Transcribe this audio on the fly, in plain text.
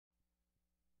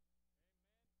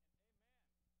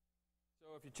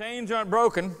If your chains aren't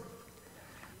broken,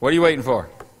 what are you waiting for?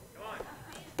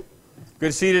 Good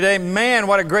to see you today. Man,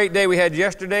 what a great day we had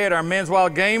yesterday at our Men's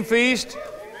Wild Game Feast.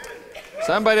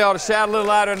 Somebody ought to shout a little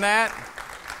louder than that.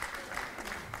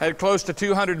 Had close to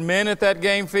 200 men at that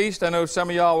game feast. I know some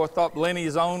of y'all thought Lenny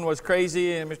Zone was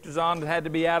crazy and Mr. Zone had to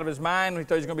be out of his mind. We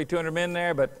thought he was going to be 200 men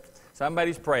there, but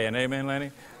somebody's praying. Amen,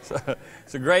 Lenny? So,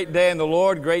 it's a great day in the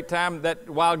Lord, great time. That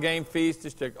Wild Game Feast,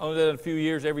 just only a few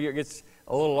years, every year it gets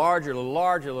a little larger, a little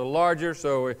larger, a little larger.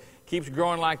 So it keeps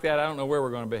growing like that. I don't know where we're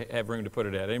going to have room to put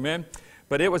it at. Amen?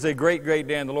 But it was a great, great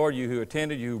day in the Lord. You who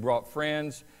attended, you who brought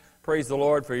friends. Praise the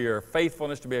Lord for your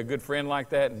faithfulness to be a good friend like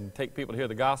that and take people to hear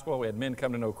the gospel. We had men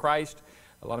come to know Christ.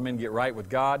 A lot of men get right with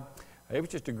God. It was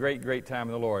just a great, great time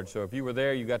in the Lord. So if you were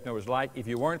there, you got to know what it was like. If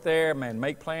you weren't there, man,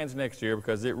 make plans next year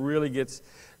because it really gets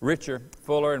richer,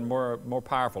 fuller, and more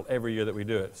powerful every year that we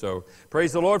do it. So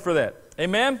praise the Lord for that.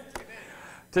 Amen? Amen.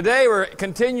 Today we're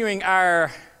continuing our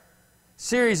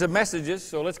series of messages.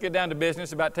 So let's get down to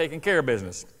business about taking care of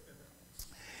business.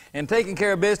 In taking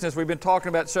care of business, we've been talking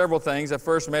about several things. The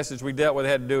first message we dealt with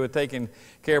had to do with taking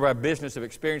care of our business, of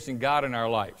experiencing God in our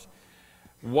lives.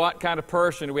 What kind of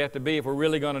person do we have to be if we're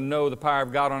really going to know the power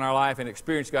of God in our life and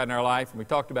experience God in our life? And we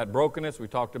talked about brokenness. We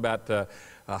talked about a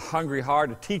hungry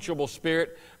heart, a teachable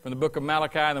spirit from the book of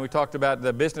Malachi. And then we talked about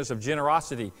the business of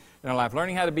generosity in our life,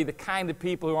 learning how to be the kind of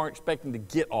people who aren't expecting to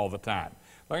get all the time,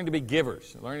 learning to be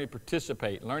givers, learning to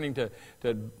participate, learning to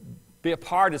be a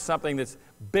part of something that's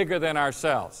bigger than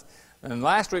ourselves. And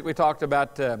last week we talked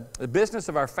about the business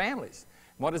of our families.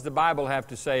 What does the Bible have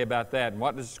to say about that? And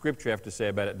what does Scripture have to say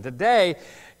about it? And today, I'm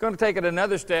going to take it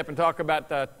another step and talk about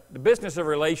the business of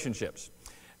relationships.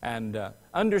 And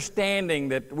understanding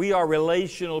that we are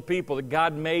relational people, that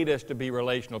God made us to be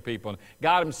relational people. And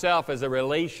God Himself is a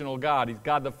relational God. He's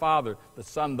God the Father, the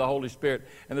Son, the Holy Spirit.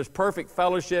 And there's perfect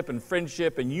fellowship and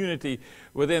friendship and unity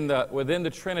within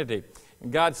the Trinity.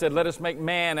 And God said, let us make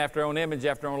man after our own image,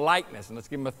 after our own likeness, and let's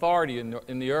give him authority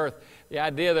in the earth. The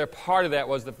idea there, part of that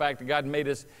was the fact that God made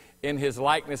us in His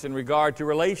likeness in regard to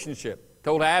relationship.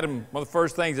 Told Adam, one of the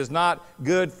first things, it's not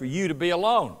good for you to be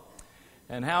alone.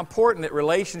 And how important that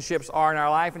relationships are in our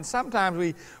life. And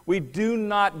sometimes we do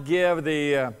not give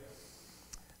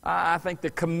I think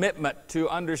the commitment to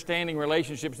understanding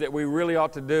relationships that we really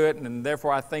ought to do it, and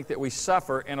therefore I think that we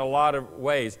suffer in a lot of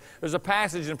ways. There's a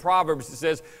passage in Proverbs that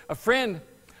says, a friend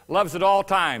loves at all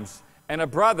times, and a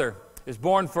brother is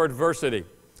born for adversity.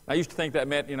 I used to think that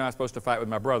meant, I'm supposed to fight with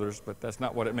my brothers, but that's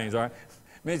not what it means, all right?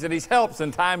 It means that He helps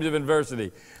in times of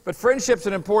adversity. But friendship's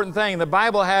an important thing. The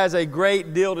Bible has a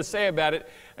great deal to say about it.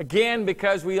 Again,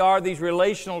 because we are these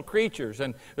relational creatures,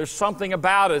 and there's something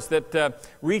about us that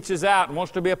reaches out and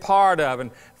wants to be a part of.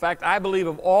 And in fact, I believe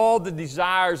of all the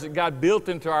desires that God built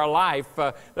into our life,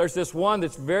 there's this one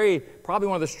that's probably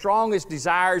one of the strongest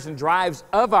desires and drives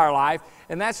of our life,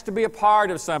 and that's to be a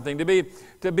part of something, to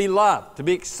be loved, to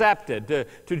be accepted,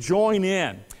 to join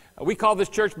in. We call this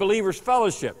church Believers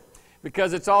Fellowship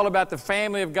because it's all about the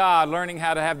family of God, learning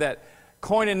how to have that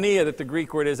koinonia, that the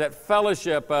Greek word is, that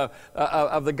fellowship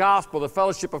of the gospel, the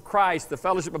fellowship of Christ, the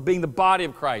fellowship of being the body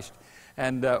of Christ.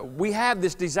 And we have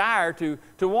this desire to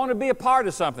want to be a part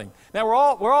of something. Now, we're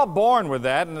all born with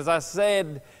that, and as I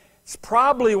said, it's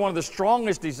probably one of the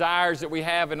strongest desires that we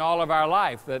have in all of our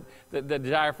life, the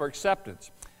desire for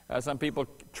acceptance. Some people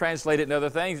translate it in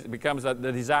other things. It becomes the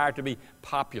desire to be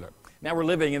popular. Now we're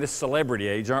living in this celebrity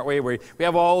age, aren't we? We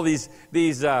have all these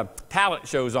talent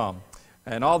shows on.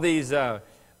 And all these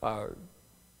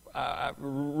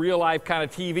real-life kind of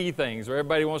TV things where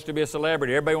everybody wants to be a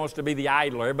celebrity, everybody wants to be the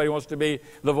idol, everybody wants to be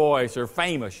the voice or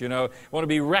famous, want to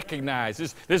be recognized.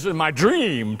 This is my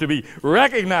dream, to be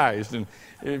recognized. And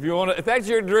if that's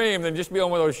your dream, then just be on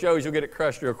one of those shows, you'll get it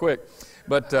crushed real quick.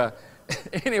 But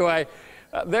anyway,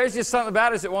 there's just something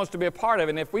about us that wants to be a part of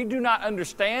it. And if we do not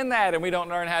understand that and we don't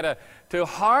learn how to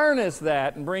harness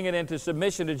that and bring it into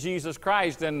submission to Jesus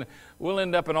Christ, then we'll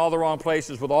end up in all the wrong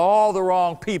places with all the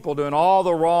wrong people doing all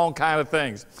the wrong kind of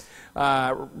things.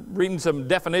 Reading some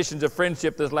definitions of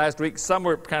friendship this last week, some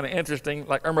were kind of interesting,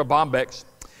 like Irma Bombeck's.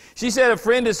 She said a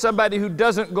friend is somebody who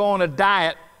doesn't go on a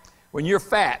diet when you're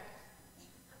fat.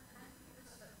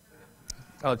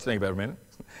 I'll let you think about it a minute.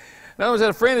 In other words,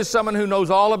 a friend is someone who knows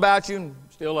all about you and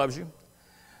still loves you.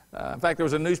 In fact, there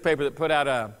was a newspaper that put out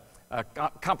a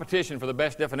competition for the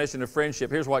best definition of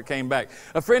friendship. Here's what came back.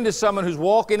 A friend is someone who's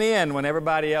walking in when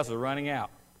everybody else is running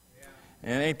out. Yeah.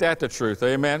 And ain't that the truth?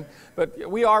 Amen? But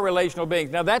we are relational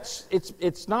beings. Now,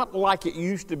 it's not like it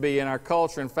used to be in our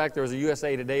culture. In fact, there was a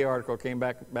USA Today article that came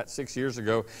back about 6 years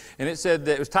ago, and it said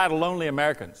that it was titled Lonely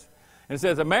Americans. And it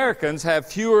says Americans have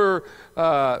fewer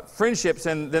friendships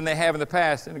than they have in the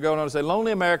past. And going on to say,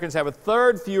 lonely Americans have a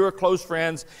third fewer close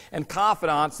friends and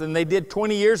confidants than they did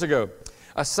 20 years ago.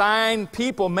 A sign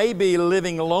people may be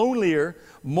living lonelier,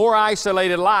 more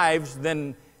isolated lives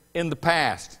than in the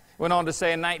past. Went on to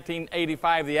say in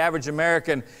 1985, the average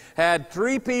American had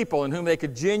 3 people in whom they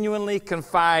could genuinely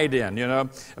confide in,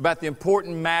 about the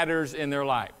important matters in their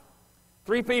life.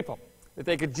 3 people that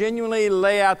they could genuinely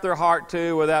lay out their heart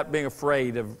to without being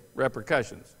afraid of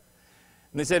repercussions.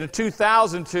 And they said in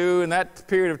 2002, in that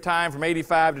period of time from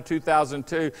 85 to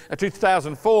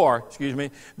 2004,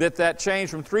 that changed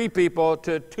from 3 people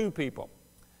to 2 people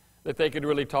that they could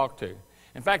really talk to.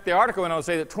 In fact, the article went on to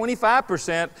say that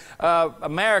 25% of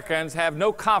Americans have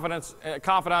no confidants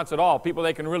at all, people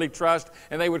they can really trust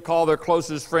and they would call their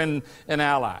closest friend and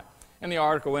ally. And the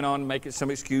article went on to make some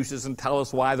excuses and tell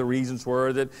us why the reasons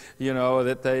were that,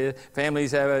 that the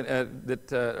families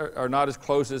are not as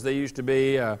close as they used to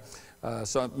be.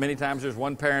 So many times there's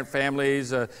one-parent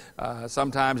families.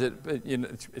 Sometimes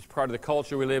it's part of the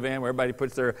culture we live in, where everybody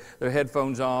puts their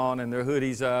headphones on and their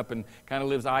hoodies up and kind of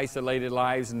lives isolated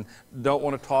lives and don't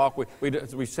want to talk.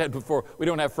 As we said before, we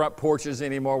don't have front porches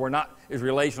anymore. We're not as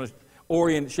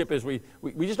relationship as we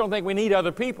just don't think we need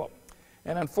other people.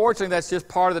 And unfortunately, that's just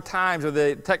part of the times of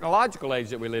the technological age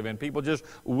that we live in. People just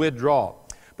withdraw.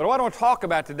 But what I want to talk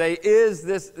about today is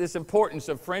this importance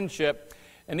of friendship.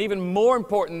 And even more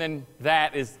important than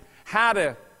that is how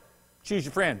to choose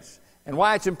your friends and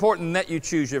why it's important that you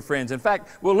choose your friends. In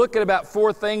fact, we'll look at about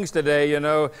 4 things today, in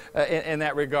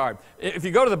that regard. If you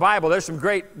go to the Bible, there's some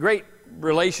great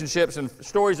relationships and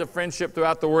stories of friendship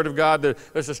throughout the Word of God.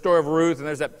 There's the story of Ruth, and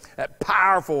there's that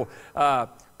powerful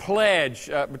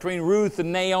pledge between Ruth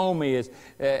and Naomi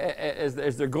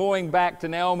as they're going back to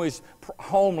Naomi's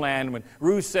homeland, when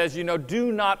Ruth says,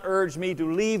 do not urge me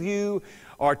to leave you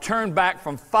or turn back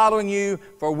from following you,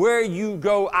 for where you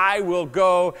go, I will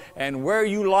go, and where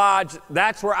you lodge,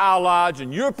 that's where I'll lodge,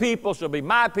 and your people shall be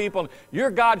my people, and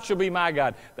your God shall be my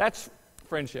God. That's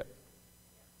friendship.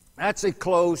 That's a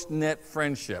close-knit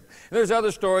friendship. And there's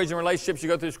other stories and relationships you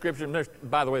go through Scripture, and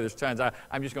by the way, there's tons.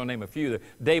 I'm just going to name a few.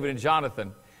 David and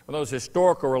Jonathan, those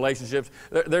historical relationships.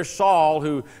 There's Saul,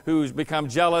 who's become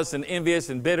jealous and envious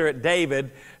and bitter at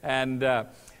David, and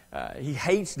he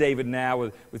hates David now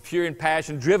with fury and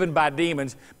passion, driven by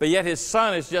demons, but yet his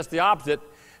son is just the opposite.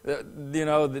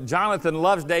 Jonathan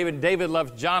loves David, David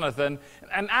loves Jonathan,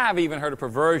 and I've even heard a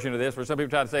perversion of this where some people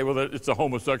try to say, well, it's a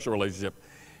homosexual relationship.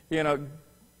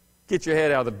 Get your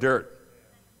head out of the dirt.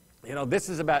 This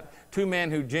is about 2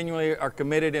 men who genuinely are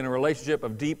committed in a relationship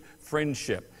of deep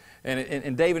friendship. And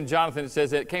in David and Jonathan, it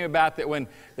says that it came about that when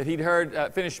he'd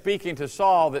heard, finished speaking to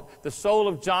Saul, that the soul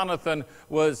of Jonathan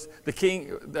was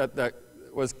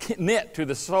was knit to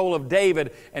the soul of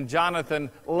David, and Jonathan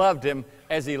loved him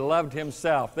as he loved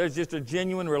himself. There's just a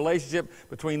genuine relationship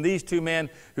between these 2 men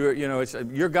who are, it's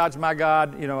your God's my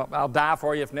God, I'll die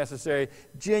for you if necessary.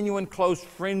 Genuine close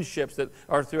friendships that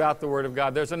are throughout the Word of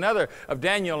God. There's another of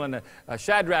Daniel and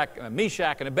Shadrach,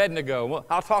 Meshach, and Abednego. Well,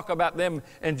 I'll talk about them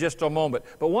in just a moment.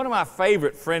 But one of my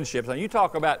favorite friendships, and you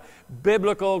talk about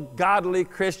biblical, godly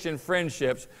Christian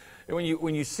friendships,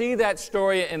 when you see that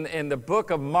story in the book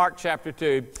of Mark chapter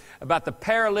 2 about the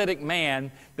paralytic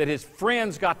man that his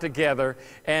friends got together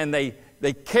and they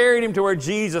carried him to where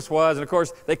Jesus was, and of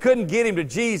course they couldn't get him to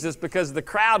Jesus because the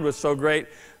crowd was so great,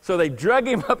 so they drug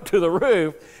him up to the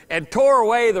roof and tore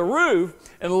away the roof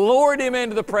and lowered him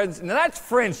into the presence. Now that's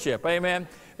friendship, amen?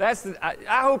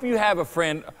 I hope you have a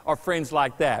friend or friends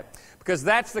like that, because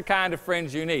that's the kind of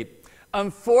friends you need.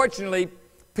 Unfortunately,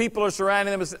 people are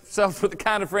surrounding themselves with the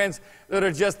kind of friends that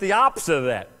are just the opposite of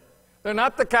that. They're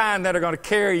not the kind that are going to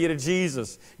carry you to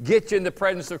Jesus, get you in the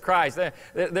presence of Christ.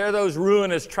 They're those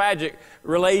ruinous, tragic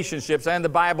relationships, and the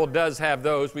Bible does have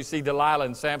those. We see Delilah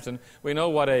and Samson. We know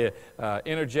what a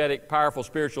energetic, powerful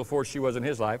spiritual force she was in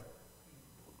his life.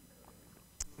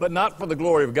 But not for the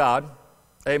glory of God.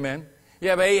 Amen. You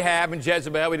have Ahab and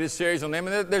Jezebel. We did a series on them.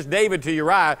 And there's David to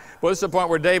Uriah. Well, this is the point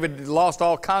where David lost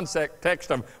all context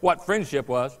of what friendship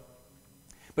was.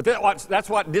 But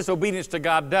that's what disobedience to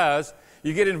God does.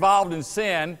 You get involved in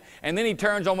sin, and then he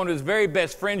turns on one of his very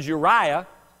best friends, Uriah,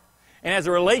 and has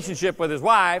a relationship with his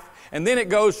wife. And then it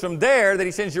goes from there that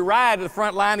he sends Uriah to the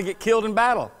front line to get killed in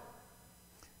battle.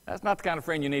 That's not the kind of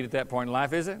friend you need at that point in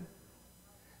life, is it?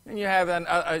 And you have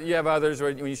others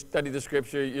where when you study the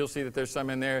Scripture, you'll see that there's some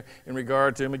in there in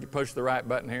regard to them. You push the right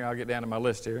button here. I'll get down to my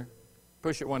list here.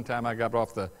 Push it one time. I got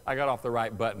off the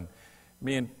right button.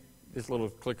 Me and this little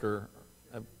clicker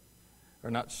are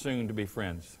not soon to be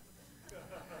friends.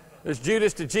 There's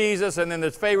Judas to Jesus, and then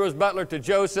there's Pharaoh's butler to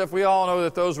Joseph. We all know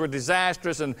that those were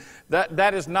disastrous, and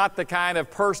that is not the kind of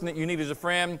person that you need as a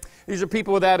friend. These are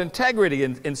people without integrity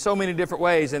in so many different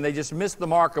ways, and they just miss the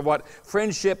mark of what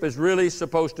friendship is really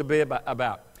supposed to be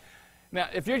about. Now,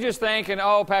 if you're just thinking,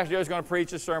 oh, Pastor Joe's going to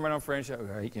preach a sermon on friendship,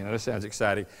 great, that sounds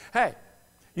exciting. Hey,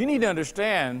 you need to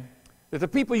understand that the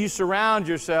people you surround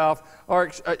yourself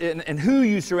and who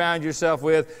you surround yourself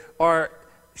with are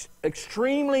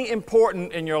extremely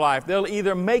important in your life. They'll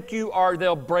either make you or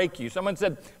they'll break you. Someone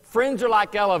said, friends are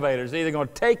like elevators. They're either going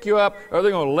to take you up or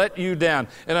they're going to let you down.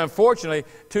 And unfortunately,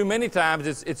 too many times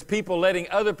it's people letting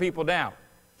other people down.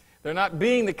 They're not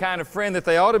being the kind of friend that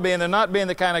they ought to be, and they're not being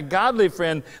the kind of godly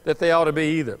friend that they ought to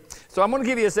be either. So I'm going to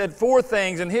give you, I said, 4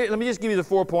 things, and here, let me just give you the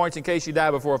 4 points in case you die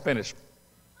before I finish.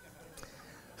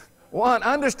 1,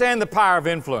 understand the power of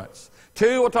influence.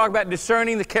 2, we'll talk about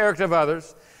discerning the character of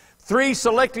others. 3,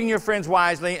 selecting your friends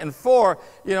wisely. And 4,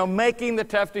 making the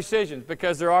tough decisions,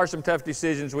 because there are some tough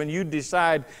decisions when you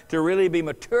decide to really be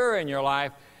mature in your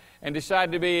life and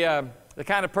decide to be the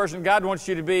kind of person God wants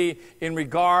you to be in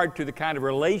regard to the kind of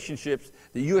relationships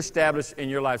that you establish in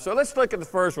your life. So let's look at the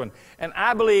first one. And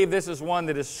I believe this is one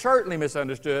that is certainly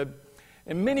misunderstood.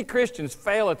 And many Christians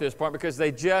fail at this point because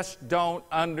they just don't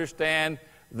understand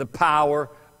the power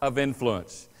of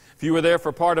influence. If you were there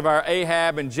for part of our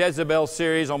Ahab and Jezebel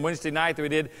series on Wednesday night that we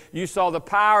did, you saw the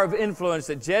power of influence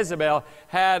that Jezebel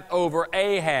had over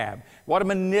Ahab. What a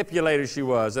manipulator she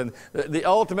was, and the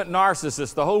ultimate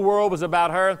narcissist. The whole world was about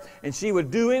her, and she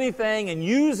would do anything and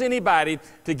use anybody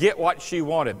to get what she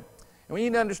wanted. And we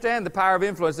need to understand the power of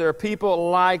influence. There are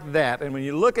people like that. And when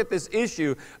you look at this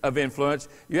issue of influence,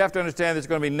 you have to understand that it's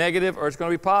going to be negative or it's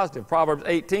going to be positive. Proverbs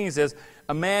 18 says,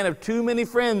 a man of too many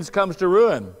friends comes to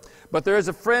ruin, but there is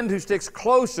a friend who sticks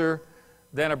closer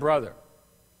than a brother.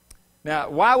 Now,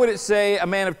 why would it say a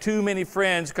man of too many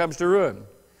friends comes to ruin?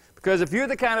 Because if you're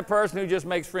the kind of person who just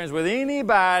makes friends with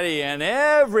anybody and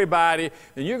everybody,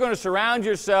 then you're going to surround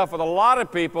yourself with a lot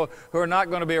of people who are not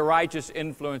going to be a righteous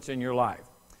influence in your life.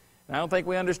 And I don't think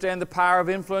we understand the power of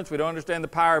influence. We don't understand the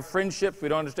power of friendships. We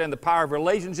don't understand the power of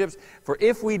relationships. For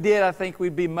if we did, I think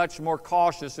we'd be much more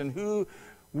cautious in who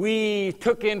we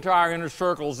took into our inner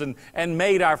circles and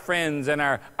made our friends and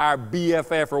our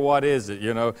BFF, or what is it,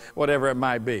 whatever it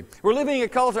might be. We're living in a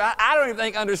culture I don't even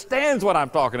think understands what I'm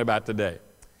talking about today.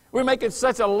 We're making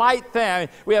such a light thing. I mean,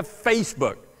 we have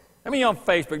Facebook. On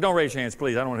Facebook. Don't raise your hands,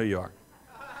 please. I don't know who you are.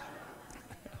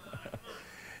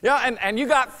 And you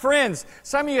got friends.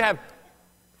 Some of you have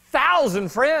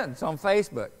 1,000 friends on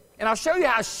Facebook. And I'll show you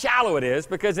how shallow it is,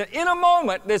 because in a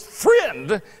moment, this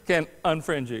friend can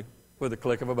unfriend you with a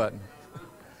click of a button.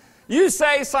 You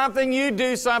say something, you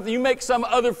do something, you make some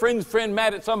other friend's friend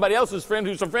mad at somebody else's friend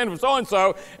who's a friend of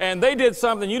so-and-so, and they did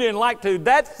something you didn't like to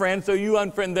that friend, so you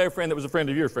unfriend their friend that was a friend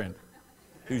of your friend,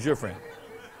 who's your friend.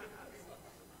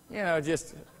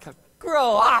 Just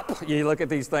grow up. You look at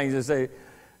these things and say,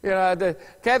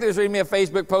 Kathy was reading me a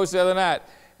Facebook post the other night,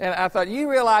 and I thought,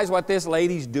 you realize what this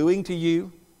lady's doing to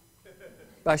you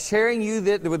by sharing you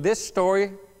with this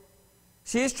story?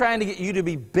 She is trying to get you to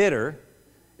be bitter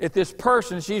at this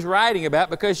person she's writing about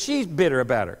because she's bitter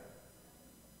about her.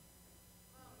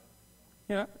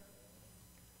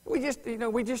 We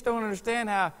just don't understand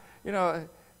how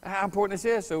important this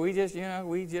is. So we just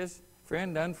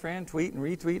friend, unfriend, tweet and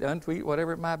retweet, untweet,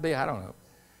 whatever it might be. I don't know.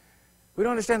 We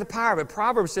don't understand the power of it.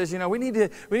 Proverbs says, we need to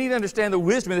understand the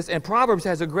wisdom of this, and Proverbs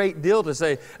has a great deal to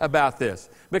say about this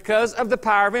because of the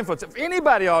power of influence. If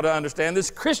anybody ought to understand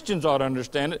this, Christians ought to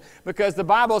understand it, because the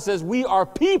Bible says we are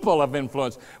people of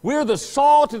influence. We're the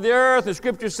salt of the earth, the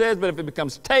Scripture says, but if it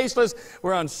becomes tasteless,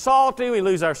 we're unsalty, we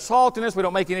lose our saltiness, we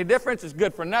don't make any difference, it's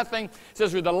good for nothing. It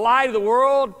says we're the light of the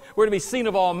world, we're to be seen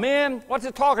of all men. What's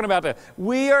it talking about there?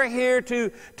 We are here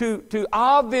to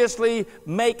obviously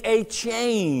make a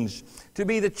change, to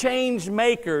be the change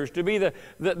makers, to be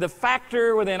the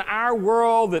factor within our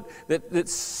world that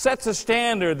sets a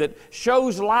standard, that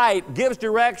shows light, gives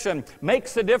direction,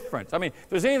 makes a difference. If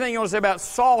there's anything you want to say about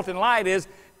salt and light is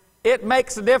it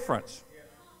makes a difference.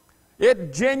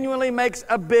 It genuinely makes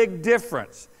a big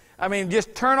difference.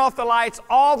 Just turn off the lights,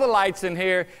 all the lights in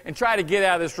here, and try to get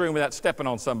out of this room without stepping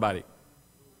on somebody,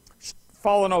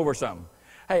 falling over something.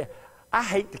 Hey, I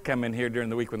hate to come in here during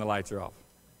the week when the lights are off.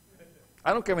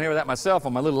 I don't come in here without my cell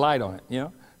phone, my little light on it,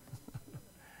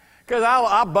 Because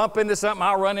I'll bump into something,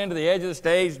 I'll run into the edge of the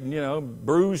stage,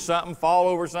 bruise something, fall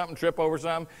over something, trip over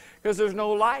something, because there's no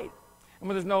light. And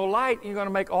when there's no light, you're going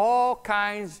to make all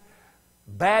kinds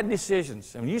of bad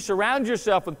decisions. And when you surround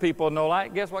yourself with people with no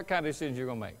light, guess what kind of decisions you're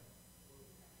going to make?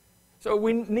 So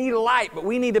we need light, but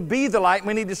we need to be the light.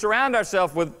 We need to surround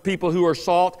ourselves with people who are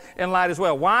salt and light as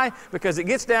well. Why? Because it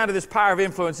gets down to this power of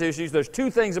influence issues. There's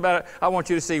two things about it I want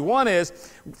you to see. One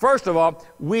is, first of all,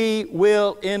 we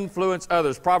will influence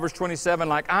others. Proverbs 27,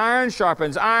 like iron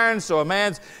sharpens iron, so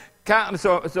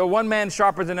one man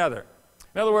sharpens another.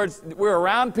 In other words, we're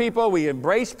around people, we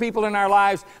embrace people in our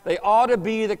lives. They ought to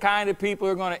be the kind of people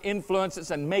who are going to influence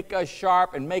us and make us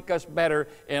sharp and make us better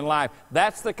in life.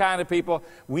 That's the kind of people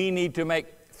we need to make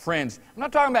friends. I'm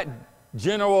not talking about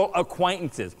general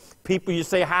acquaintances, people you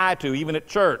say hi to, even at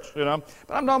church, but I'm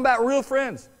talking about real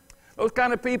friends. Those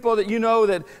kind of people that you know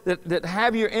that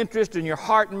have your interest and your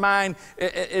heart and mind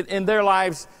in their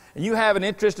lives, and you have an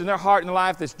interest in their heart and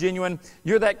life that's genuine.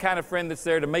 You're that kind of friend that's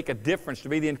there to make a difference, to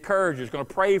be the encourager, who's going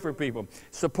to pray for people,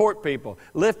 support people,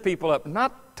 lift people up,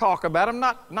 not talk about them,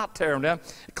 not tear them down.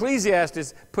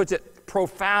 Ecclesiastes puts it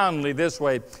profoundly this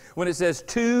way when it says,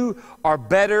 two are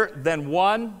better than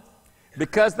one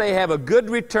because they have a good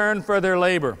return for their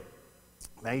labor.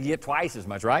 Now you get twice as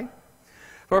much, right?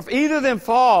 For if either of them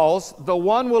falls, the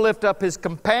one will lift up his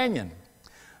companion.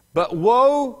 But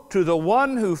woe to the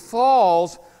one who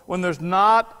falls when there's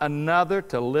not another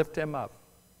to lift him up.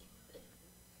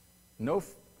 A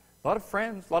lot of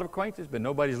friends, a lot of acquaintances, but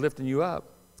nobody's lifting you up.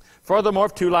 Furthermore,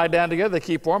 if two lie down together, they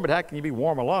keep warm, but how can you be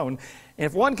warm alone? And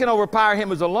if one can overpower him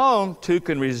who's alone, two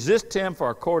can resist him, for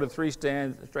a cord of three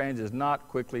strands is not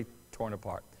quickly torn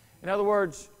apart. In other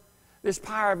words, this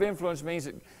power of influence means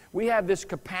that we have this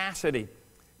capacity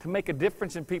to make a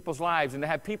difference in people's lives and to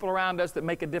have people around us that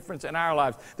make a difference in our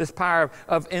lives, this power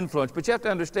of influence. But you have to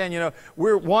understand,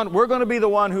 we're going to be the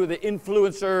one who are the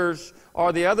influencers,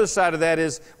 or the other side of that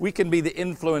is we can be the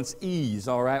influencees,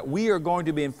 all right? We are going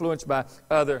to be influenced by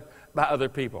other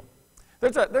people.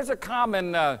 There's a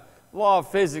common law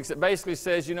of physics that basically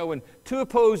says, when two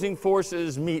opposing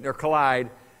forces meet or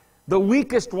collide, the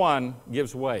weakest one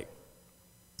gives way.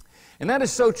 And that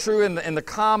is so true in the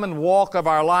common walk of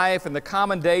our life, in the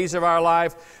common days of our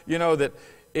life, that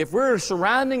if we're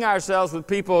surrounding ourselves with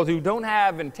people who don't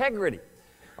have integrity,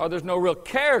 or there's no real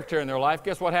character in their life,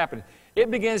 guess what happens?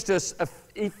 It begins to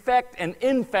affect and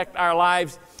infect our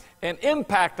lives and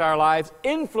impact our lives,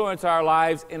 influence our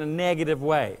lives in a negative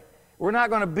way. We're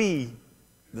not going to be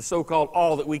the so-called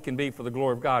all that we can be for the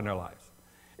glory of God in our lives.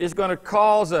 It's going to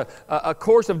cause a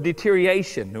course of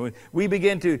deterioration. We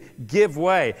begin to give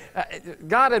way.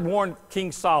 God had warned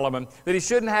King Solomon that he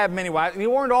shouldn't have many wives. He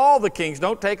warned all the kings,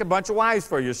 don't take a bunch of wives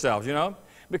for yourselves,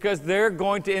 because they're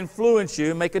going to influence you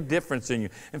and make a difference in you.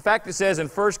 In fact, it says in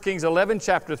 1 Kings 11,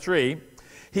 chapter 3,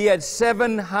 he had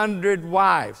 700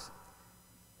 wives.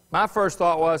 My first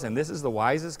thought was, and this is the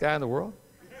wisest guy in the world?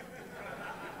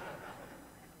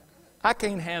 I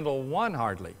can't handle one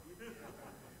hardly.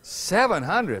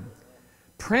 700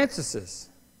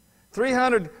 princesses,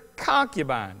 300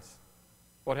 concubines.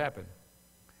 What happened?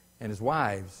 And his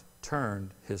wives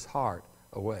turned his heart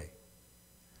away.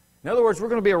 In other words, we're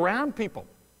going to be around people,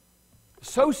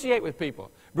 associate with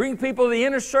people, bring people to the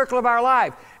inner circle of our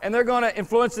life, and they're going to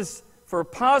influence us for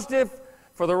positive,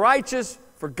 for the righteous,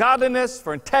 for godliness,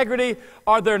 for integrity,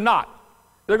 or they're not.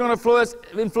 They're going to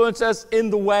influence us in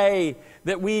the way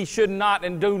that we should not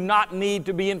and do not need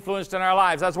to be influenced in our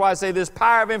lives. That's why I say this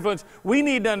power of influence, we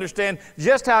need to understand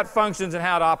just how it functions and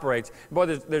how it operates. Boy,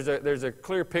 there's a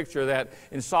clear picture of that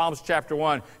in Psalms chapter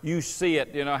 1. You see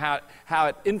it, how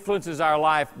it influences our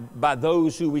life by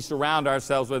those who we surround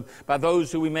ourselves with, by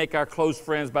those who we make our close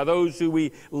friends, by those who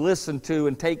we listen to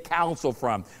and take counsel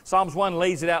from. Psalms 1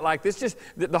 lays it out like this, just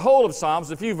the whole of Psalms,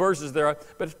 a few verses there,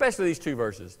 but especially these two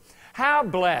verses. How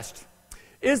blessed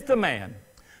is the man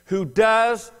who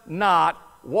does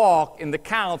not walk in the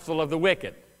counsel of the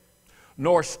wicked,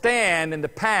 nor stand in the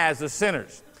paths of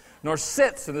sinners, nor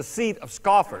sits in the seat of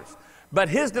scoffers. But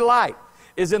his delight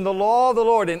is in the law of the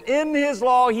Lord, and in his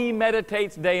law he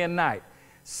meditates day and night.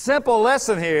 Simple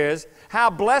lesson here is, how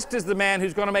blessed is the man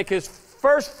who's going to make his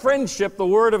first friendship the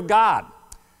Word of God,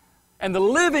 and the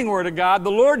living Word of God,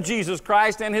 the Lord Jesus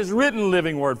Christ, and his written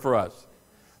living Word for us.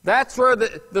 That's where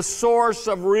the source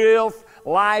of real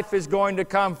life is going to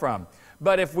come from.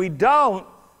 But if we don't,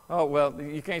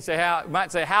 you can't say how. You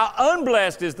might say, how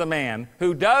unblessed is the man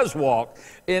who does walk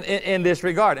in this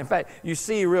regard. In fact, you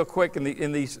see real quick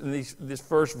in this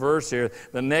first verse here,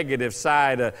 the negative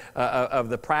side of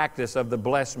the practice of the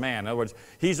blessed man. In other words,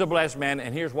 he's a blessed man,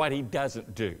 and here's what he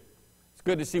doesn't do. It's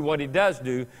good to see what he does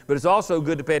do, but it's also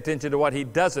good to pay attention to what he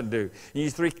doesn't do.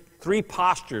 These three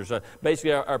postures,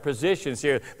 basically are positions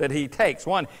here that he takes.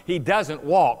 One, he doesn't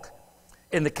walk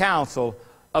in the counsel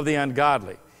of the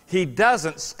ungodly. He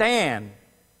doesn't stand,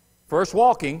 first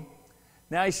walking,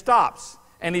 now he stops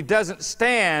and he doesn't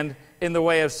stand in the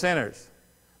way of sinners.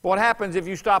 But what happens if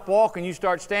you stop walking, you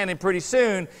start standing? Pretty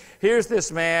soon, here's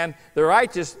this man, the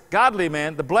righteous, godly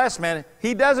man, the blessed man.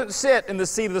 He doesn't sit in the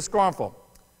seat of the scornful.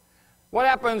 What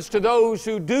happens to those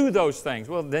who do those things?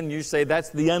 Well, then you say that's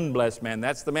the unblessed man.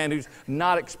 That's the man who's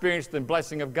not experienced the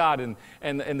blessing of God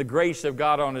and the grace of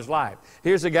God on his life.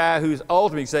 Here's a guy who's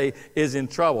ultimately, say, is in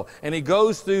trouble. And he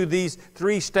goes through these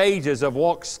 3 stages of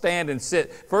walk, stand, and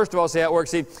sit. First of all, see how it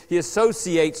works. He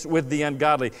associates with the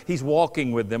ungodly. He's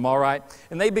walking with them, all right?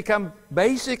 And they become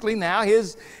basically now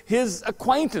his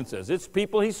acquaintances. It's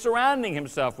people he's surrounding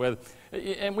himself with.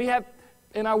 And we have...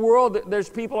 in our world, there's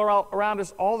people around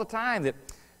us all the time that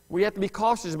we have to be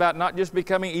cautious about not just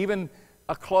becoming even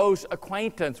a close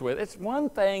acquaintance with. It's one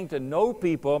thing to know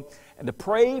people and to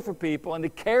pray for people and to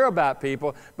care about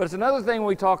people, but it's another thing when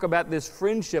we talk about this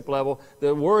friendship level.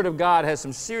 The Word of God has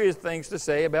some serious things to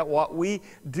say about what we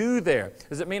do there.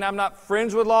 Does it mean I'm not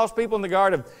friends with lost people in the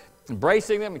regard of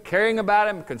embracing them and caring about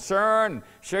them, concern, and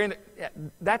sharing?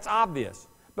 That's obvious.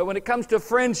 But when it comes to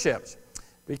friendships,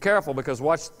 be careful, because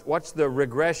watch the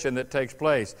regression that takes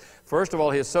place. First of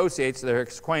all, he associates their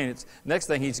acquaintance. Next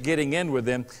thing, he's getting in with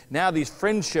them. Now these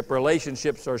friendship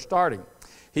relationships are starting.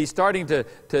 He's starting to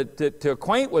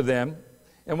acquaint with them.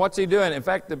 And what's he doing? In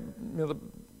fact, the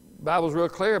Bible's real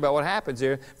clear about what happens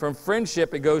here. From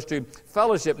friendship, it goes to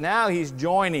fellowship. Now he's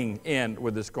joining in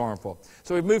with the scornful.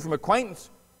 So we've moved from acquaintance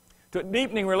to a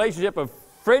deepening relationship of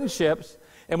friendships.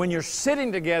 And when you're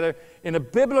sitting together, in a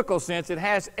biblical sense, it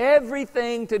has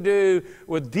everything to do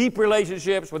with deep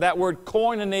relationships, with that word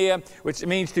koinonia, which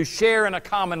means to share in a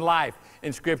common life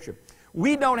in Scripture.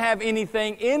 We don't have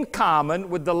anything in common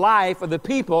with the life of the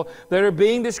people that are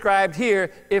being described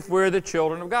here if we're the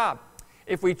children of God.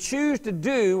 If we choose to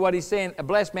do what he's saying a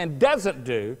blessed man doesn't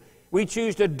do, we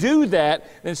choose to do that,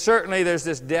 then certainly there's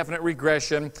this definite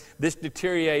regression, this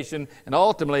deterioration, and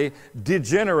ultimately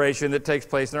degeneration that takes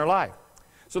place in our life.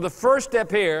 So the first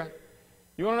step here,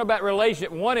 you want to know about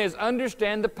relationship. One is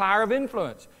understand the power of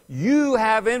influence. You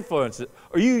have influence.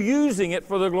 Are you using it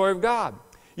for the glory of God?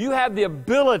 You have the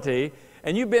ability,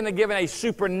 and you've been given a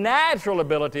supernatural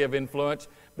ability of influence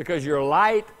because you're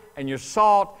light and you're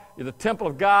salt. You're the temple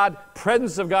of God.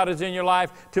 Presence of God is in your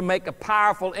life to make a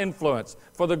powerful influence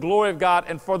for the glory of God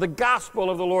and for the gospel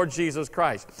of the Lord Jesus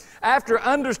Christ. After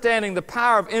understanding the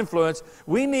power of influence,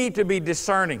 we need to be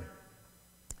discerning.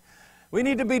 We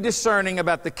need to be discerning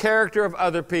about the character of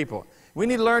other people. We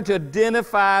need to learn to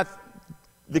identify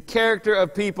the character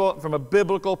of people from a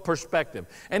biblical perspective.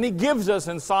 And he gives us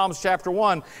in Psalms chapter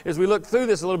 1, as we look through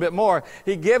this a little bit more,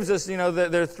 he gives us,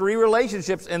 there are 3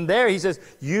 relationships in there. He says,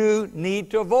 you need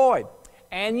to avoid.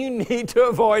 And you need to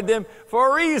avoid them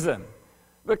for a reason.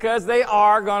 Because they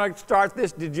are going to start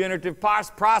this degenerative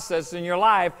process in your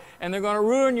life, and they're going to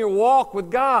ruin your walk with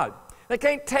God. They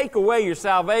can't take away your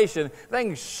salvation. They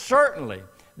can certainly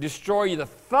destroy you the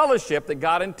fellowship that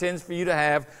God intends for you to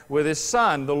have with His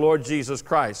Son, the Lord Jesus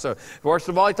Christ. So, first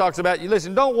of all, he talks about,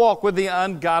 listen, don't walk with the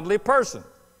ungodly person.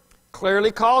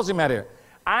 Clearly calls him out here.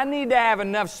 I need to have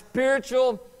enough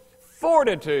spiritual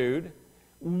fortitude,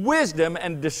 wisdom,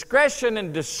 and discretion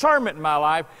and discernment in my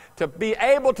life to be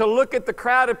able to look at the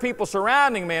crowd of people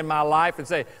surrounding me in my life and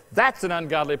say, that's an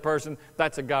ungodly person,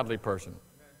 that's a godly person.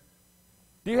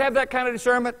 Do you have that kind of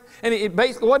discernment? And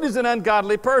basically, what is an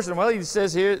ungodly person? Well, he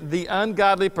says here, the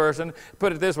ungodly person,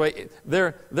 put it this way,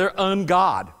 they're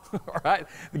ungod, all right?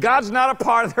 God's not a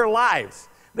part of their lives.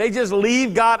 They just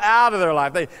leave God out of their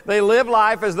life. They live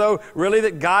life as though really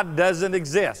that God doesn't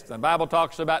exist. The Bible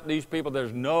talks about these people,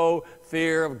 there's no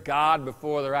fear of God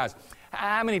before their eyes.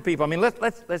 How many people,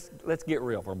 let's get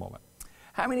real for a moment.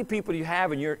 How many people do you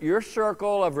have in your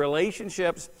circle of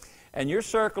relationships and your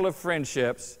circle of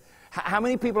friendships? How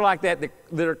many people like that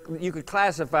you could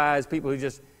classify as people who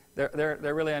just, they're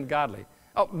really ungodly?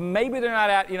 Oh, maybe they're not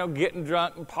out, getting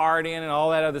drunk and partying and all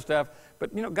that other stuff,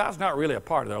 but, God's not really a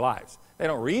part of their lives. They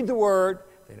don't read the Word.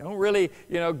 They don't really,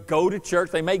 go to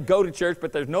church. They may go to church,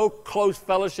 but there's no close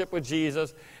fellowship with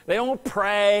Jesus. They don't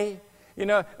pray. They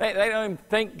don't even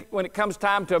think when it comes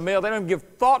time to a meal, they don't even give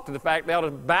thought to the fact they ought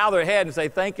to bow their head and say,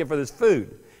 thank you for this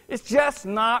food. It's just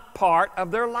not part of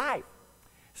their life.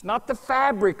 It's not the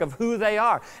fabric of who they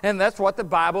are. And that's what the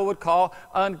Bible would call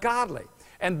ungodly.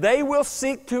 And they will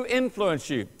seek to influence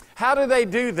you. How do they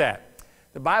do that?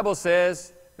 The Bible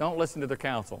says, don't listen to their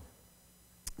counsel.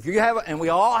 If you have, and we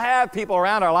all have people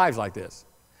around our lives like this.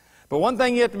 But one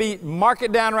thing you have to mark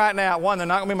it down right now. One, they're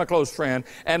not going to be my close friend.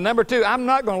 And number 2, I'm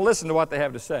not going to listen to what they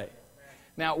have to say.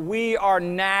 Now, we are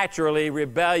naturally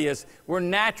rebellious. We're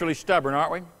naturally stubborn,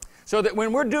 aren't we? So that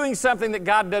when we're doing something that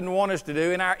God doesn't want us to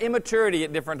do, in our immaturity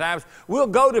at different times, we'll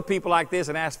go to people like this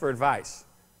and ask for advice.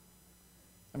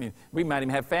 I mean, we might even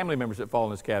have family members that fall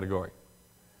in this category.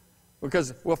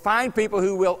 Because we'll find people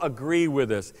who will agree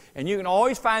with us. And you can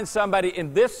always find somebody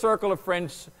in this circle of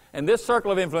friends and this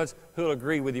circle of influence who will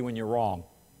agree with you when you're wrong.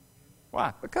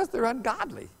 Why? Because they're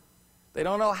ungodly. They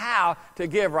don't know how to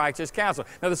give righteous counsel.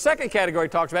 Now, the second category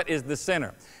it talks about is the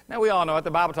sinner. Now, we all know it.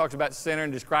 The Bible talks about sinner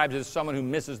and describes it as someone who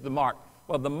misses the mark.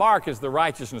 Well, the mark is the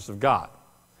righteousness of God.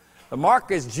 The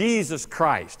mark is Jesus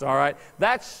Christ, all right?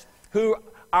 That's who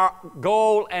our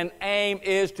goal and aim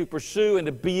is to pursue and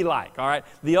to be like, all right?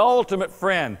 The ultimate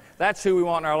friend. That's who we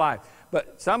want in our life.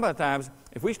 But sometimes,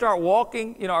 if we start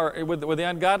walking, with the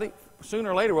ungodly,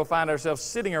 sooner or later we'll find ourselves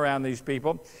sitting around these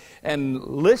people and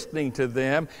listening to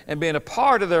them and being a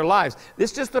part of their lives.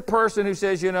 This is just a person who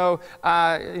says,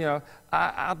 I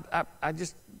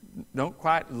just don't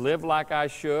quite live like I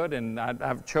should, and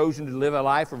I've chosen to live a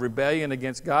life of rebellion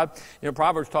against God.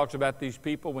 Proverbs talks about these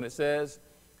people when it says,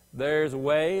 there's a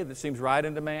way that seems right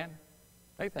unto man.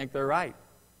 They think they're right.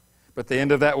 But the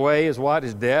end of that way is what?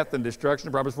 Is death and destruction,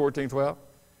 Proverbs 14:12.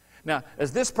 Now,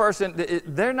 as this person,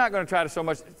 they're not going to try to so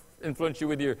much influence you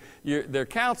with their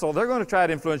counsel. They're going to try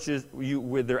to influence you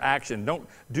with their action.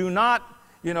 Do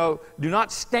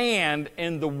not stand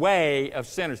in the way of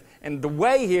sinners. And the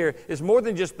way here is more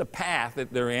than just the path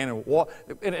that they're in.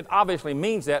 And it obviously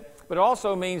means that, but it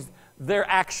also means their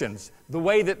actions, the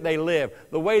way that they live,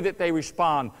 the way that they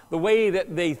respond, the way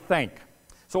that they think.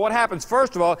 So what happens,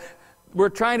 first of all, we're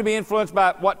trying to be influenced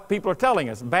by what people are telling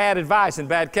us, bad advice and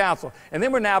bad counsel. And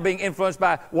then we're now being influenced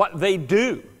by what they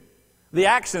do, the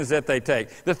actions that they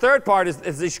take. The third part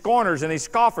is these scorners and these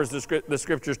scoffers the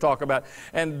Scriptures talk about.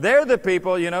 And they're the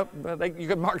people, you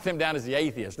could mark them down as the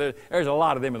atheists. There's a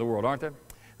lot of them in the world, aren't there?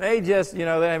 They just, they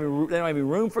don't have any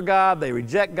room for God. They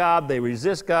reject God. They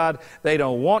resist God. They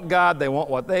don't want God. They want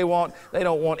what they want. They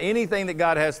don't want anything that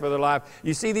God has for their life.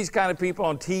 You see these kind of people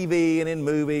on TV and in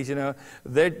movies,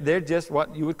 they're just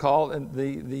what you would call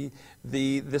the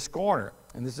scorner.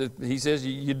 And he says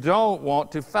you don't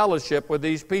want to fellowship with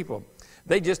these people.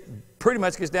 They just pretty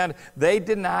much gets down to, they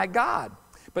deny God.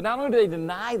 But not only do they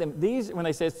deny them, when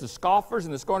they say it's the scoffers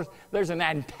and the scorners, there's an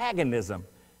antagonism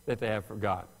that they have for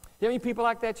God. You have any people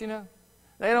like that, They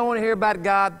don't want to hear about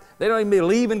God. They don't even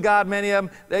believe in God, many of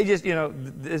them. They just,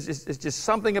 it's just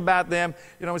something about them.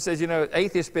 It says,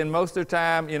 atheists spend most of their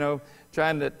time,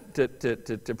 trying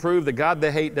to prove the God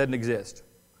they hate doesn't exist.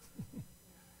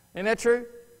 Isn't that true?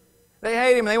 They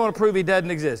hate him and they want to prove he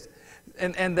doesn't exist.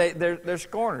 And they're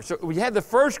scorners. So we had the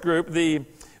first group, the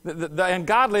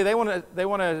ungodly, they want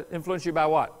to influence you by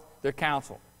what? Their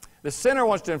counsel. The sinner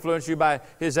wants to influence you by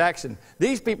his action.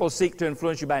 These people seek to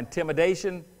influence you by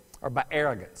intimidation or by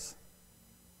arrogance.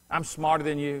 I'm smarter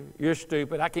than you. You're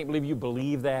stupid. I can't believe you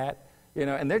believe that.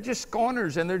 And they're just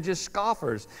scorners and they're just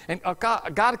scoffers. And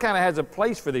God kind of has a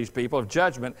place for these people of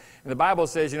judgment. And the Bible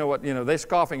says, they're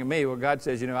scoffing at me. Well, God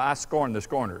says, I scorn the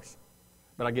scorners.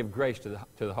 But I give grace to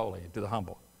the holy, to the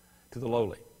humble, to the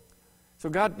lowly. So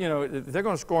God, if they're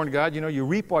going to scorn God, you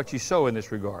reap what you sow in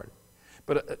this regard.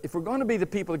 But if we're going to be the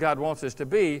people that God wants us to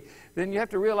be, then you have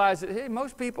to realize that, hey,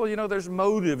 most people, there's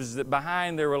motives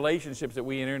behind their relationships that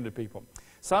we enter into people.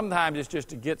 Sometimes it's just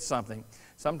to get something.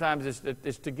 Sometimes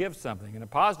it's to give something. In a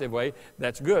positive way,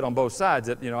 that's good on both sides.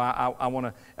 That I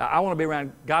want to be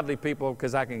around godly people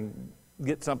because I can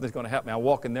get something that's going to help me. I'll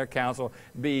walk in their counsel,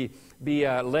 be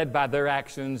led by their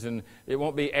actions, and it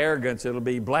won't be arrogance. It'll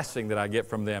be blessing that I get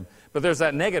from them. But there's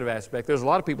that negative aspect. There's a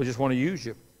lot of people who just want to use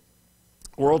you.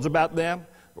 World's about them,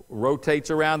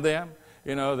 rotates around them.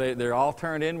 They're all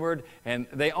turned inward, and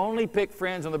they only pick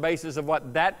friends on the basis of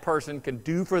what that person can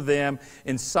do for them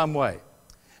in some way.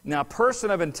 Now, a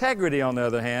person of integrity, on the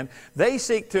other hand, they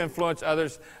seek to influence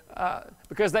others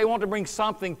because they want to bring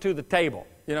something to the table.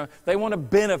 They want to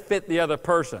benefit the other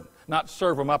person, not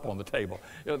serve them up on the table.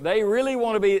 They really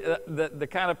want to be the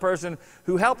kind of person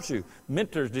who helps you.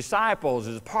 Mentors, disciples,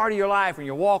 is part of your life when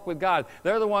you walk with God.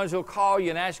 They're the ones who'll call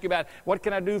you and ask you about, what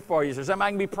can I do for you? Is there something I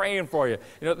can be praying for you?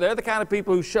 They're the kind of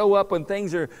people who show up when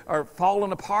things are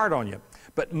falling apart on you.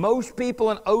 But most people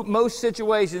in most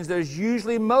situations, there's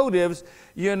usually motives,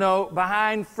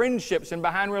 behind friendships and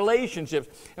behind relationships.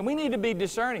 And we need to be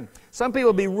discerning. Some people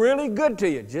will be really good to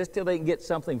you just till they can get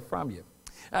something from you.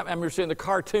 I remember seeing the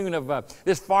cartoon of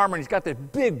this farmer, and he's got this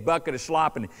big bucket of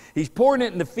slop, and he's pouring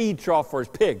it in the feed trough for his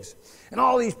pigs. And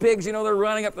all these pigs, they're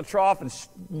running up the trough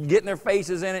and getting their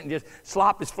faces in it, and just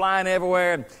slop is flying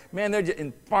everywhere. And man,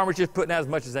 and farmer's just putting out as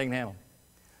much as they can handle.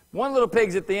 One little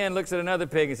pig's at the end looks at another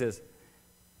pig and says,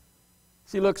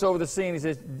 she looks over the scene and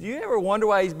says, do you ever wonder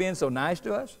why he's being so nice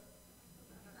to us?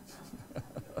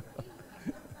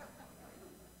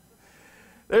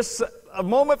 There's a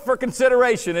moment for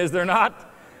consideration, is there not?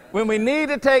 When we need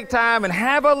to take time and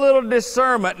have a little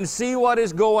discernment and see what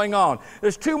is going on.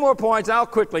 There's two more points. I'll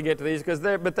quickly get to these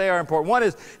but they are important. One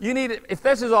is, if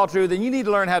this is all true, then you need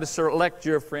to learn how to select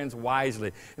your friends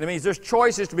wisely. And it means there's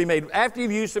choices to be made. After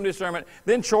you've used some discernment,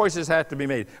 then choices have to be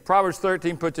made. Proverbs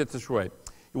 13 puts it this way.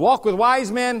 You walk with wise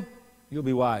men, you'll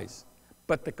be wise.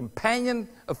 But the companion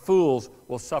of fools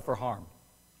will suffer harm.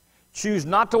 Choose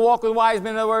not to walk with wise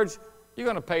men. In other words, you're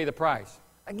going to pay the price.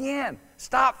 Again,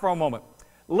 stop for a moment.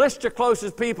 List your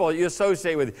closest people you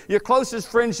associate with, your closest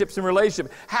friendships and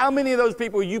relationships. How many of those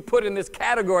people you put in this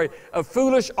category of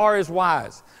foolish or as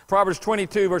wise? Proverbs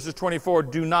 22, verses 24,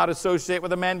 do not associate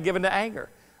with a man given to anger,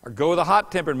 or go with a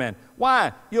hot-tempered man.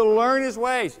 Why? You'll learn his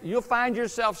ways. You'll find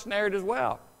yourself snared as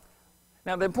well.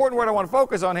 Now, the important word I want to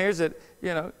focus on here is that,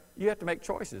 you have to make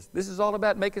choices. This is all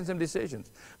about making some decisions.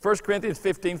 1 Corinthians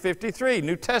 15:53,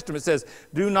 New Testament says,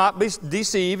 do not be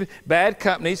deceived. Bad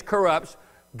companies corrupts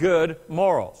good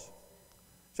morals.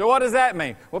 So what does that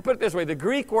mean? Well, put it this way. The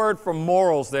Greek word for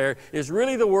morals there is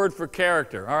really the word for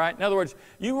character. All right? In other words,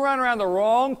 you run around the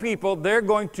wrong people, they're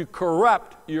going to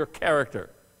corrupt your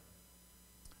character.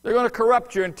 They're going to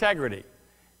corrupt your integrity.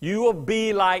 You will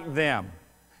be like them.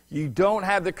 You don't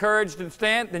have the courage to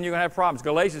stand, then you're going to have problems.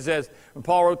 Galatians says, when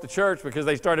Paul wrote the church because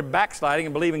they started backsliding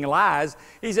and believing lies,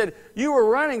 he said, you were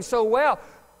running so well.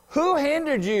 Who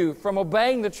hindered you from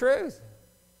obeying the truth?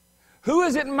 Who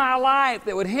is it in my life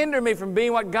that would hinder me from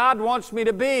being what God wants me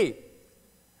to be?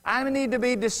 I need to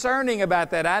be discerning about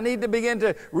that. I need to begin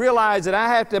to realize that I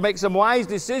have to make some wise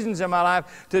decisions in my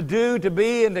life to do, to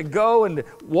be, and to go and to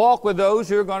walk with those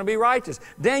who are going to be righteous.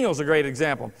 Daniel's a great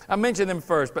example. I mentioned them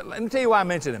first, but let me tell you why I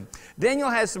mentioned him. Daniel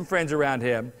has some friends around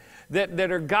him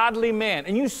that are godly men,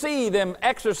 and you see them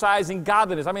exercising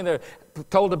godliness. I mean, they're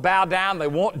told to bow down. They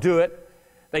won't do it.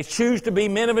 They choose to be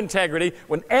men of integrity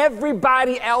when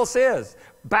everybody else is.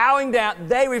 Bowing down,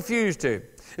 they refuse to.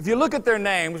 If you look at their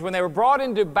names, when they were brought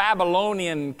into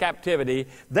Babylonian captivity,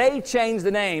 they changed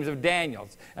the names of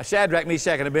Daniel's. Shadrach,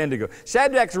 Meshach, and Abednego.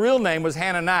 Shadrach's real name was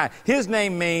Hananiah. His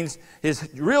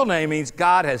real name means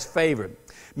God has favored.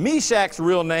 Meshach's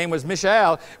real name was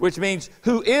Mishael, which means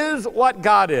who is what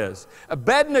God is.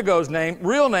 Abednego's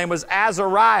real name was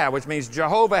Azariah, which means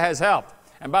Jehovah has helped.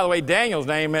 And by the way, Daniel's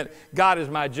name meant God is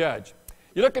my judge.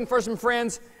 You're looking for some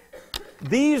friends?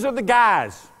 These are the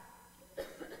guys.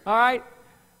 All right?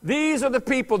 These are the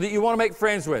people that you want to make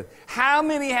friends with. How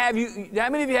many of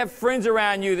you have friends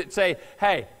around you that say,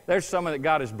 hey, there's someone that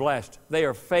God has blessed. They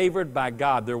are favored by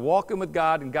God. They're walking with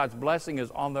God and God's blessing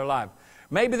is on their life.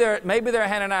 Maybe they're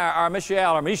Hananiah or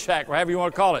Mishael or Meshach, or however you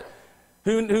want to call it,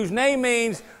 whose name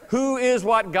means who is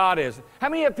what God is. How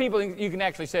many of people you can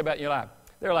actually say about in your life?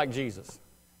 They're like Jesus.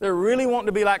 They're really wanting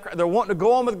to be like Christ. They're wanting to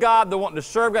go on with God. They're wanting to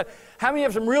serve God. How many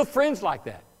have some real friends like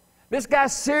that? This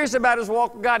guy's serious about his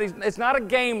walk with God. It's not a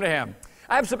game to him.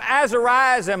 I have some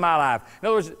Azariahs in my life. In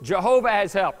other words, Jehovah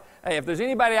has helped. Hey, if there's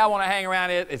anybody I want to hang around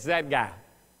with, it's that guy.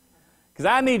 Because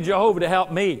I need Jehovah to help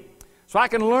me so I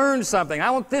can learn something.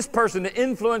 I want this person to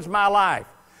influence my life.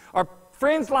 Or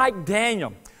friends like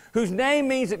Daniel, whose name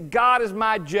means that God is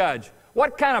my judge.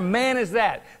 What kind of man is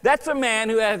that? That's a man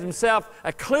who has himself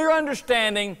a clear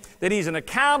understanding that he's an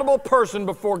accountable person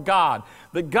before God.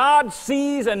 That God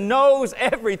sees and knows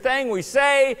everything we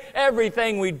say,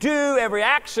 everything we do, every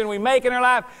action we make in our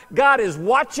life. God is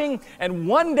watching, and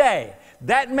one day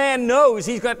that man knows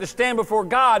he's going to have to stand before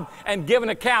God and give an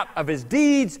account of his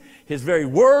deeds, his very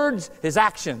words, his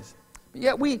actions. But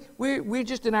yet we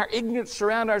just in our ignorance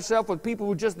surround ourselves with people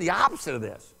who are just the opposite of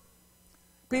this.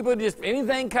 People just,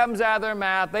 anything comes out of their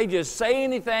mouth, they just say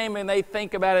anything and they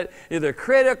think about it. They're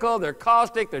critical, they're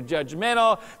caustic, they're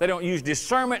judgmental, they don't use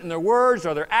discernment in their words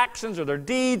or their actions or their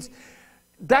deeds.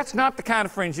 That's not the kind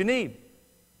of friends you need.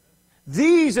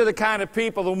 These are the kind of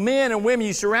people, the men and women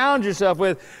you surround yourself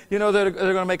with, that are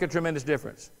going to make a tremendous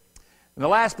difference. And the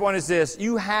last point is this: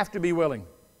 you have to be willing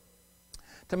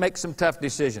to make some tough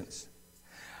decisions.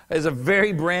 As a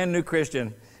very brand new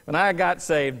Christian, when I got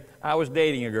saved, I was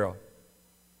dating a girl.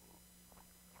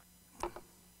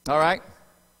 All right?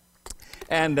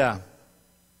 And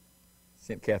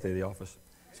sent Kathy to the office.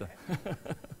 So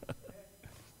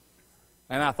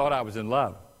and I thought I was in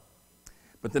love.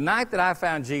 But the night that I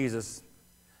found Jesus,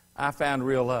 I found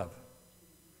real love.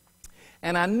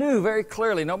 And I knew very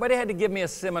clearly, nobody had to give me a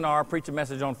seminar, preach a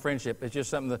message on friendship. It's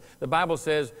just something that the Bible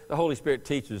says the Holy Spirit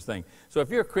teaches this thing. So if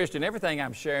you're a Christian, everything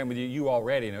I'm sharing with you, you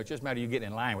already know. It's just a matter of you getting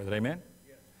in line with it. Amen?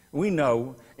 We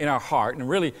know in our heart, and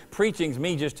really preaching's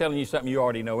me just telling you something you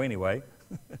already know anyway,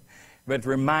 but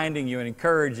reminding you and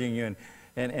encouraging you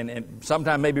and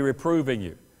sometimes maybe reproving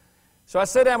you. So I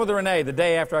sat down with Renee the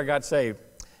day after I got saved,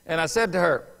 and I said to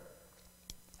her,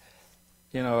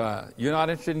 you know, you're not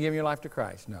interested in giving your life to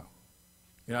Christ? No.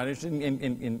 You're not interested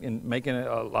in making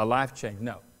a life change?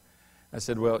 No. I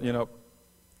said, well, you know,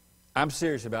 I'm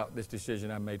serious about this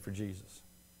decision I made for Jesus.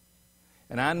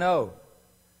 And I know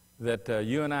that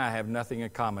you and I have nothing in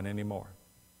common anymore.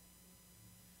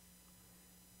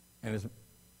 And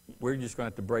we're just going to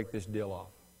have to break this deal off.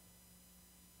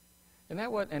 And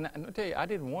I'll tell you, I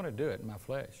didn't want to do it in my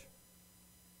flesh.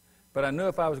 But I knew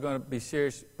if I was going to be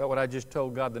serious about what I just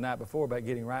told God the night before about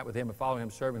getting right with Him and following Him,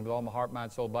 serving Him with all my heart,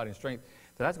 mind, soul, body, and strength,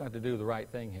 that I was going to have to do the right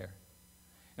thing here.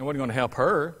 And it wasn't going to help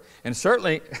her, and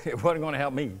certainly it wasn't going to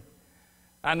help me.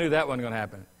 I knew that wasn't going to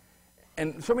happen.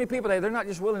 And so many people today, they're not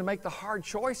just willing to make the hard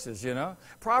choices, you know.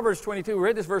 Proverbs 22, we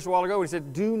read this verse a while ago, he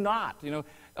said, do not, you know,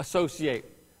 associate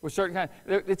with certain kind.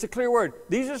 It's a clear word.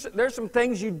 There's some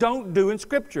things you don't do in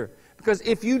Scripture. Because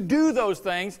if you do those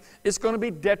things, it's going to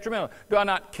be detrimental. Do I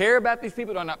not care about these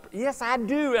people? Do I not? Yes, I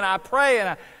do, and I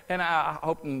pray, and I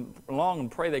hope and long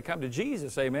and pray they come to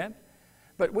Jesus, amen?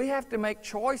 But we have to make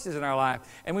choices in our life,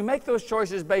 and we make those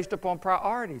choices based upon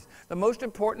priorities. The most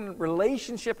important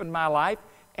relationship in my life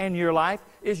and your life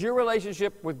is your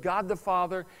relationship with God the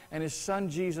Father and His Son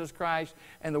Jesus Christ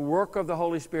and the work of the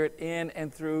Holy Spirit in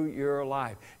and through your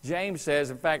life. James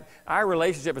says, in fact, our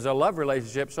relationship is a love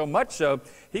relationship, so much so,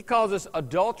 he calls us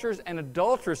adulterers and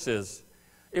adulteresses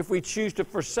if we choose to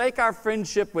forsake our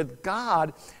friendship with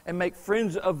God and make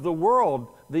friends of the world,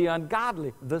 the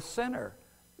ungodly, the sinner,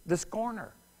 the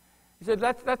scorner. He said,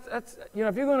 that's you know,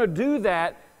 if you're going to do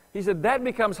that, he said, that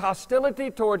becomes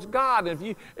hostility towards God.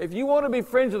 If you want to be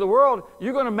friends of the world,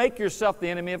 you're going to make yourself the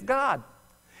enemy of God.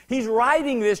 He's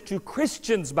writing this to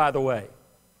Christians, by the way,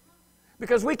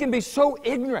 because we can be so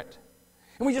ignorant.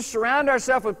 And we just surround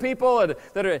ourselves with people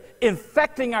that are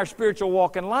infecting our spiritual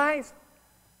walk in life.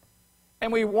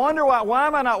 And we wonder, why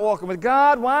am I not walking with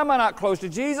God? Why am I not close to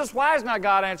Jesus? Why is not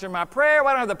God answering my prayer?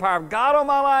 Why don't I have the power of God on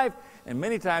my life? And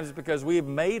many times it's because we've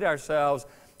made ourselves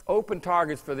open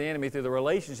targets for the enemy through the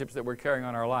relationships that we're carrying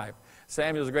on our life.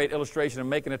 Samuel's a great illustration of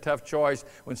making a tough choice.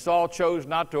 When Saul chose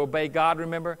not to obey God,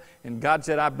 remember? And God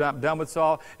said, I'm done with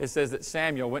Saul. It says that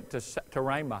Samuel went to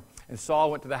Ramah, and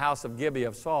Saul went to the house of Gibeah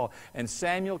of Saul. And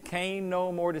Samuel came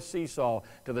no more to see Saul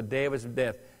till the day of his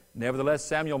death. Nevertheless,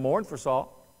 Samuel mourned for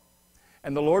Saul.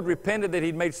 And the Lord repented that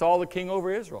He'd made Saul the king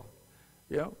over Israel.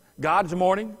 You know, God's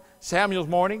mourning, Samuel's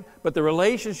mourning, but the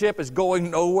relationship is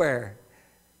going nowhere.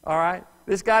 All right?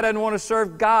 This guy doesn't want to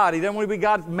serve God. He doesn't want to be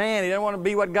God's man. He doesn't want to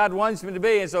be what God wants him to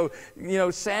be. And so, you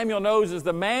know, Samuel knows as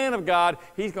the man of God,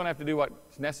 he's going to have to do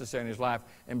what's necessary in his life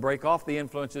and break off the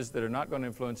influences that are not going to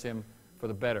influence him for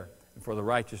the better and for the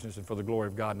righteousness and for the glory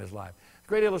of God in his life. It's a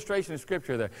great illustration in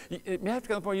Scripture there. You have to come to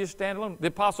the point where you stand alone. The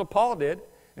Apostle Paul did.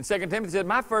 In 2 Timothy said,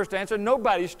 my first answer,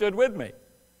 nobody stood with me,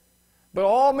 but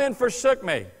all men forsook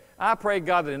me. I pray,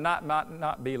 God, that it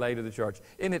not be laid to the charge.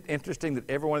 Isn't it interesting that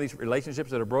every one of these relationships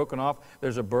that are broken off,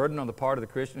 there's a burden on the part of the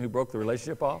Christian who broke the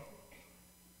relationship off?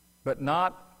 But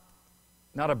not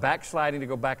a backsliding to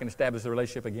go back and establish the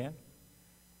relationship again.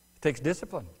 It takes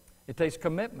discipline. It takes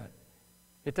commitment.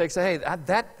 It takes, hey,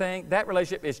 that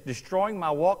relationship is destroying my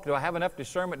walk. Do I have enough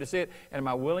discernment to see it? And am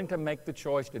I willing to make the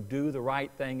choice to do the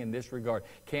right thing in this regard?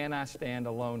 Can I stand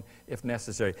alone if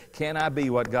necessary? Can I be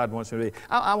what God wants me to be?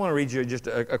 I want to read you just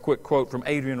a quick quote from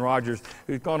Adrian Rogers,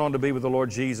 who's gone on to be with the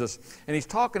Lord Jesus. And he's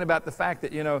talking about the fact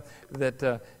that, you know,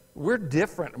 that we're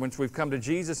different once we've come to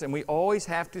Jesus, and we always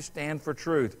have to stand for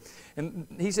truth. And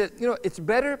he said, you know, it's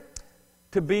better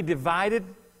to be divided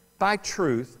by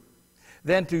truth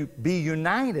than to be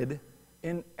united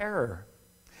in error.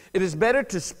 It is better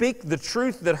to speak the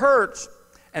truth that hurts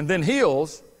and then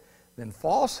heals than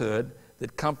falsehood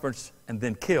that comforts and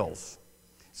then kills.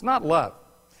 It's not love.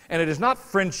 And it is not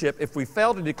friendship if we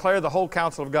fail to declare the whole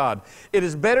counsel of God. It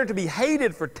is better to be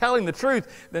hated for telling the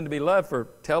truth than to be loved for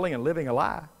telling and living a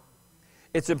lie.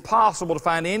 It's impossible to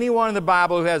find anyone in the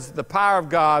Bible who has the power of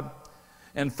God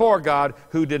and for God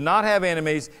who did not have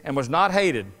enemies and was not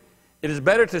hated. It is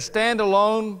better to stand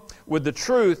alone with the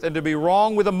truth than to be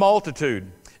wrong with a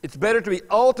multitude. It's better to be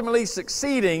ultimately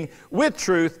succeeding with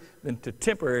truth than to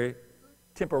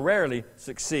temporarily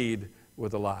succeed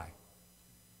with a lie.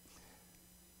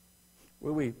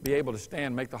 Will we be able to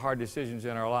stand, make the hard decisions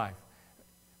in our life?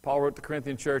 Paul wrote to the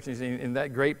Corinthian church in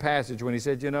that great passage when he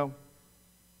said, you know,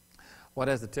 what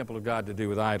has the temple of God to do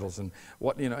with idols? And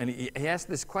what, you know, and he asked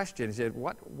this question. He said,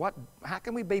 how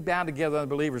can we be bound together with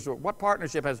unbelievers? What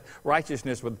partnership has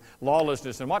righteousness with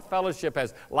lawlessness? And what fellowship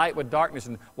has light with darkness?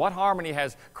 And what harmony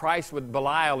has Christ with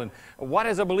Belial? And what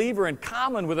has a believer in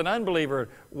common with an unbeliever?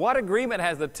 What agreement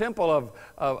has the temple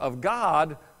of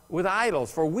God with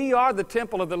idols, for we are the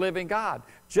temple of the living God.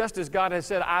 Just as God has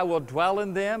said, I will dwell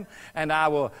in them, and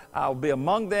I'll be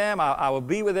among them, I will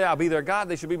be with them, I'll be their God,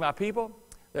 they should be my people.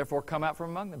 Therefore, come out from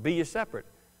among them. Be ye separate,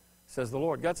 says the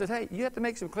Lord. God says, hey, you have to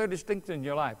make some clear distinctions in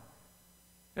your life.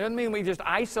 It doesn't mean we just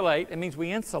isolate, it means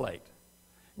we insulate.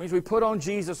 It means we put on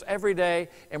Jesus every day,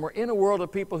 and we're in a world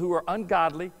of people who are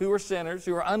ungodly, who are sinners,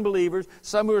 who are unbelievers,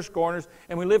 some who are scorners,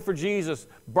 and we live for Jesus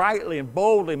brightly and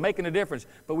boldly, making a difference.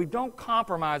 But we don't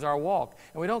compromise our walk,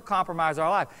 and we don't compromise our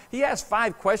life. He asked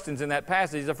 5 questions in that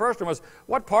passage. The first one was,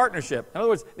 what partnership? In other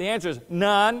words, the answer is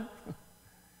none.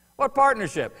 What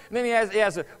partnership? And then he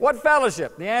asked, what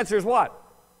fellowship? The answer is what?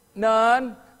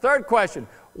 None. Third question,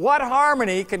 what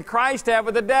harmony can Christ have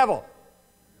with the devil?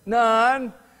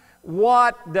 None.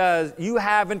 What does you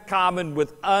have in common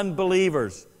with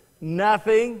unbelievers?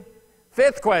 Nothing.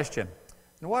 Fifth question,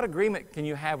 and what agreement can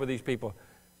you have with these people?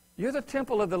 You're the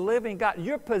temple of the living God.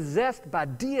 You're possessed by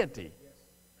deity.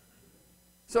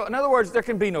 So in other words, there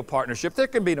can be no partnership, there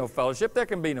can be no fellowship, there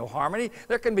can be no harmony,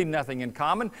 there can be nothing in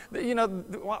common. You know,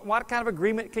 what kind of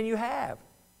agreement can you have?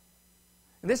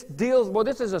 And this deals, well,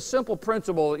 this is a simple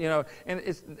principle, you know,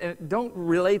 and don't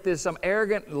relate this to some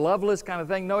arrogant, loveless kind of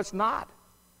thing. No, it's not.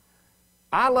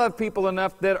 I love people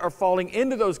enough that are falling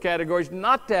into those categories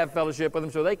not to have fellowship with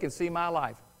them so they can see my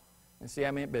life and see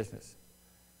I'm in business.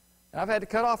 And I've had to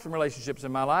cut off some relationships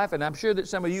in my life, and I'm sure that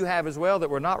some of you have as well, that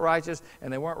were not righteous,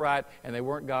 and they weren't right, and they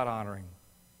weren't God-honoring.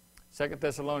 2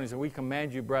 Thessalonians, and we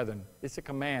command you, brethren, it's a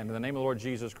command in the name of the Lord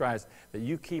Jesus Christ, that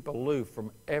you keep aloof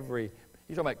from every,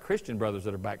 you're talking about Christian brothers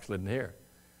that are backslidden here,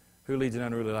 who leads an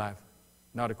unruly life,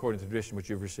 not according to the tradition which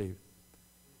you've received.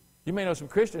 You may know some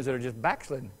Christians that are just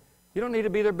backslidden. You don't need to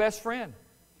be their best friend.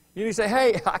 You need to say,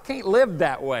 hey, I can't live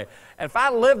that way. And if I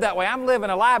live that way, I'm living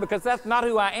a lie because that's not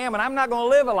who I am, and I'm not going to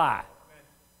live a lie.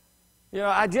 You know,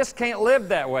 I just can't live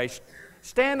that way.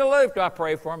 Stand aloof. Do I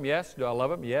pray for them? Yes. Do I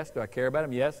love them? Yes. Do I care about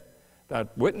them? Yes. Do I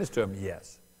witness to them?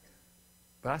 Yes.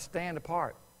 But I stand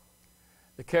apart.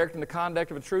 The character and the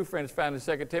conduct of a true friend is found in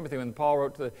 2 Timothy when Paul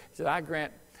wrote to he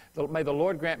said, may the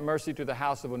Lord grant mercy to the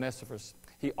house of Onesiphorus.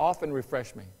 He often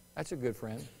refreshed me. That's a good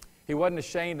friend. He wasn't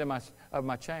ashamed of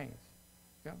my chains.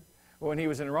 You know? When he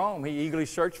was in Rome, he eagerly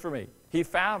searched for me. He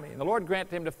found me. And the Lord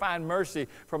granted him to find mercy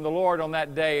from the Lord on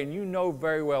that day. And you know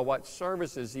very well what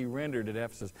services he rendered at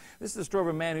Ephesus. This is the story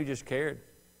of a man who just cared.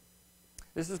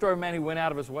 This is the story of a man who went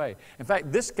out of his way. In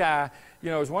fact, this guy, you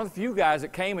know, was one of the few guys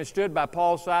that came and stood by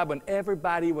Paul's side when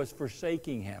everybody was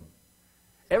forsaking him.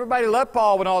 Everybody loved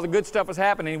Paul when all the good stuff was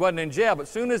happening. He wasn't in jail. But as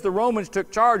soon as the Romans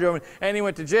took charge of him and he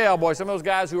went to jail, boy, some of those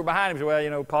guys who were behind him said, well, you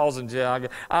know, Paul's in jail.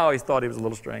 I always thought he was a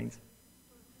little strange.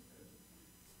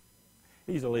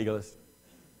 He's a legalist.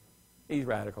 He's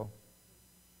radical.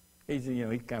 He's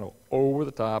kind of over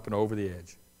the top and over the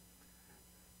edge.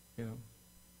 You know,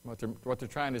 what they're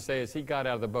trying to say is he got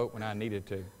out of the boat when I needed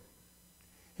to.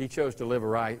 He chose to live a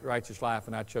righteous life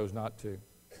and I chose not to.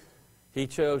 He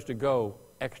chose to go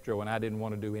extra when I didn't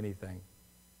want to do anything.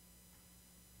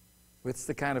 It's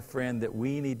the kind of friend that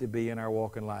we need to be in our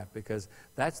walk in life, because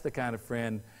that's the kind of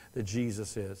friend that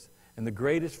Jesus is. And the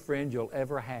greatest friend you'll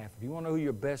ever have, if you want to know who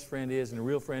your best friend is and a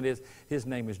real friend is, his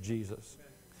name is Jesus.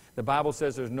 The Bible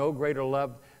says there's no greater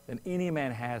love than any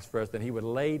man has for us than he would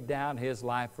lay down his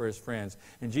life for his friends.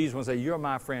 And Jesus will say, you're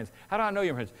my friends. How do I know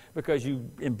you're my friends? Because you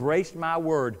embraced my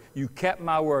word. You kept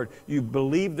my word. You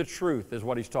believed the truth is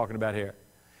what he's talking about here.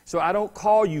 So I don't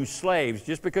call you slaves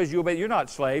just because you obey. You're not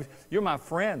slaves. You're my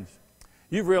friends.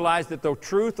 You've realized that the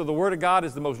truth of the Word of God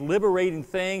is the most liberating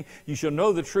thing. You shall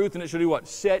know the truth, and it shall do what?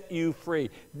 Set you free.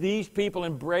 These people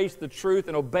embraced the truth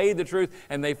and obeyed the truth,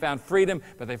 and they found freedom,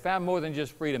 but they found more than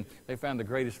just freedom. They found the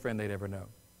greatest friend they'd ever known.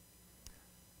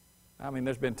 I mean,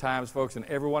 there's been times, folks, and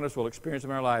every one of us will experience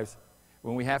in our lives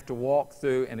when we have to walk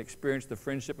through and experience the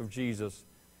friendship of Jesus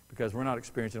because we're not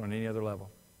experiencing it on any other level.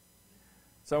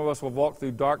 Some of us will walk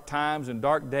through dark times and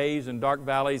dark days and dark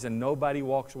valleys, and nobody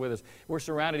walks with us. We're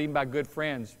surrounded even by good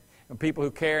friends and people who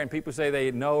care, and people say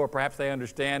they know or perhaps they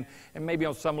understand, and maybe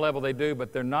on some level they do,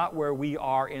 but they're not where we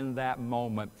are in that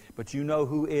moment. But you know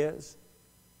who is?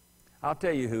 I'll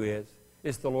tell you who is.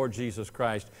 It's the Lord Jesus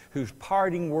Christ, whose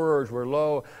parting words were,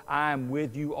 lo, I am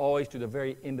with you always to the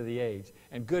very end of the age.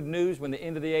 And good news, when the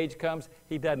end of the age comes,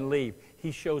 He doesn't leave.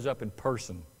 He shows up in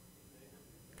person.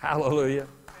 Hallelujah.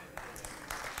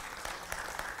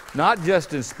 Not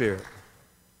just in spirit.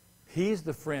 He's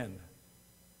the friend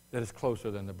that is closer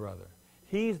than the brother.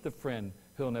 He's the friend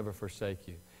who'll never forsake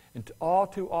you. And all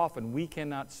too often, we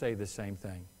cannot say the same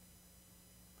thing.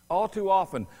 All too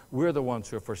often, we're the ones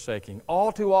who are forsaking.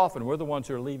 All too often, we're the ones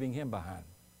who are leaving Him behind.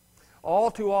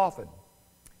 All too often,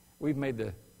 we've made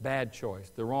the bad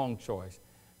choice, the wrong choice,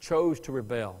 chose to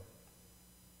rebel.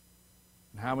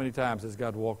 And how many times has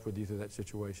God walked with you through that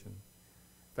situation?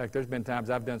 In fact, there's been times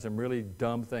I've done some really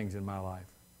dumb things in my life.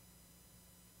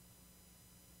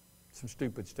 Some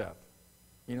stupid stuff.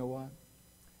 You know what?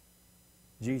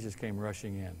 Jesus came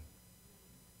rushing in.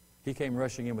 He came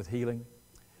rushing in with healing,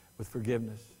 with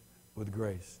forgiveness, with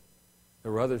grace.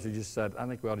 There were others who just said, I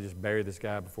think we ought to just bury this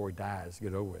guy before he dies.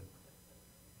 Get over it.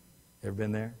 Ever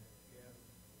been there? Yeah.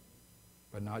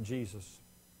 But not Jesus.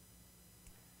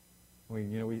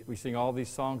 We sing all these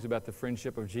songs about the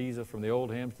friendship of Jesus, from the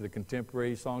old hymns to the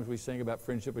contemporary songs we sing about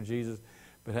friendship with Jesus.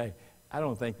 But hey, I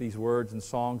don't think these words and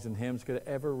songs and hymns could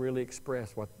ever really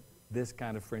express what this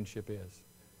kind of friendship is.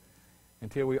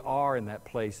 Until we are in that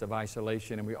place of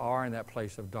isolation, and we are in that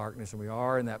place of darkness, and we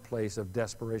are in that place of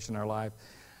desperation in our life,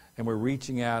 and we're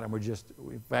reaching out, and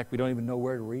in fact, we don't even know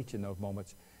where to reach in those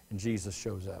moments, and Jesus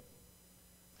shows up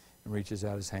and reaches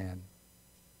out His hand.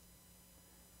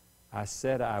 I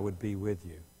said I would be with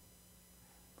you.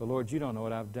 But Lord, you don't know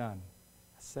what I've done.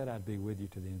 I said I'd be with you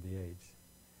to the end of the age.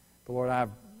 But Lord,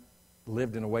 I've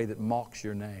lived in a way that mocks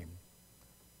your name.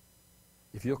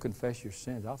 If you'll confess your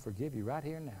sins, I'll forgive you right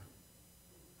here and now.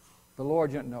 But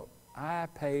Lord, you know, I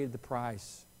paid the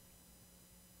price.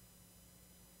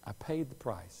 I paid the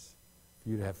price for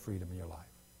you to have freedom in your life.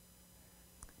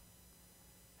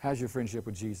 How's your friendship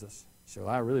with Jesus? So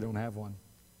I really don't have one.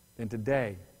 Then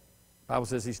today, the Bible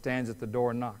says He stands at the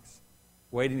door and knocks,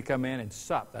 waiting to come in and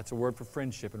sup. That's a word for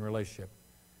friendship and relationship.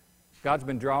 God's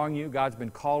been drawing you. God's been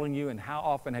calling you. And how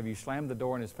often have you slammed the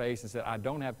door in His face and said, I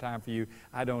don't have time for you.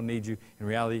 I don't need you. In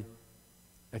reality,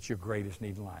 that's your greatest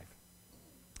need in life.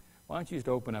 Why don't you just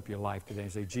open up your life today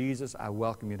and say, Jesus, I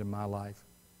welcome you to my life.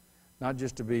 Not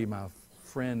just to be my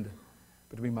friend,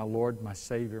 but to be my Lord, my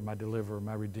Savior, my Deliverer,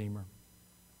 my Redeemer.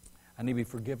 I need to be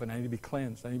forgiven. I need to be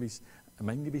cleansed. I need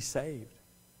to be saved.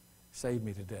 Save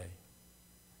me today.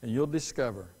 And you'll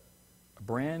discover a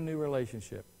brand new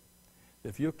relationship.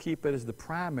 If you'll keep it as the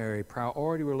primary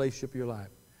priority relationship of your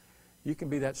life, you can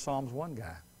be that Psalms 1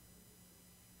 guy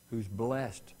who's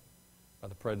blessed by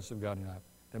the presence of God in your life.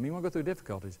 Doesn't mean you won't go through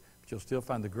difficulties, but you'll still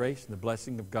find the grace and the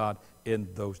blessing of God in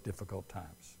those difficult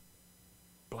times.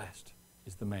 Blessed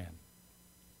is the man.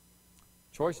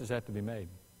 Choices have to be made.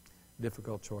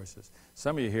 Difficult choices.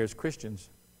 Some of you here as Christians,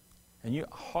 and you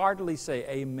hardly say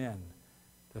amen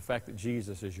to the fact that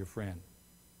Jesus is your friend.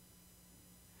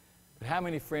 But how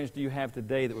many friends do you have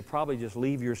today that would probably just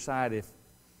leave your side if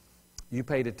you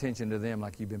paid attention to them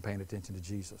like you've been paying attention to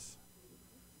Jesus?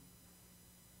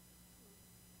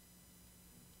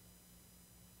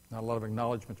 Not a lot of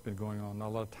acknowledgment's been going on, not a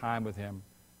lot of time with Him,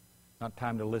 not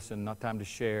time to listen, not time to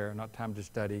share, not time to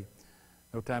study,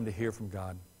 no time to hear from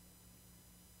God.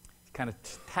 It's kind of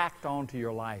tacked onto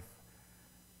your life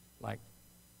like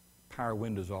power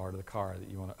windows are to the car that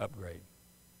you want to upgrade.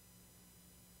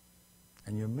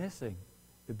 And you're missing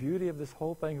the beauty of this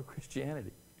whole thing of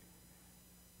Christianity,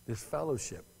 this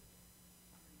fellowship.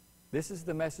 This is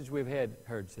the message we've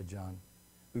heard, said John.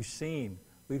 We've seen,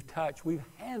 we've touched, we've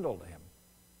handled Him.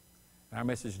 And our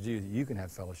message to you is that you can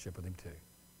have fellowship with Him too.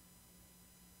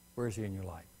 Where is He in your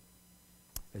life?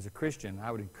 As a Christian,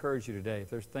 I would encourage you today, if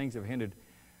there's things that have hindered,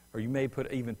 or you may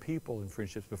put even people in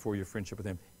friendships before your friendship with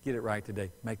Him, get it right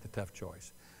today. Make the tough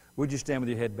choice. Would you stand with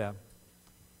your head bowed?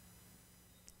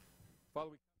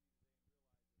 Father, we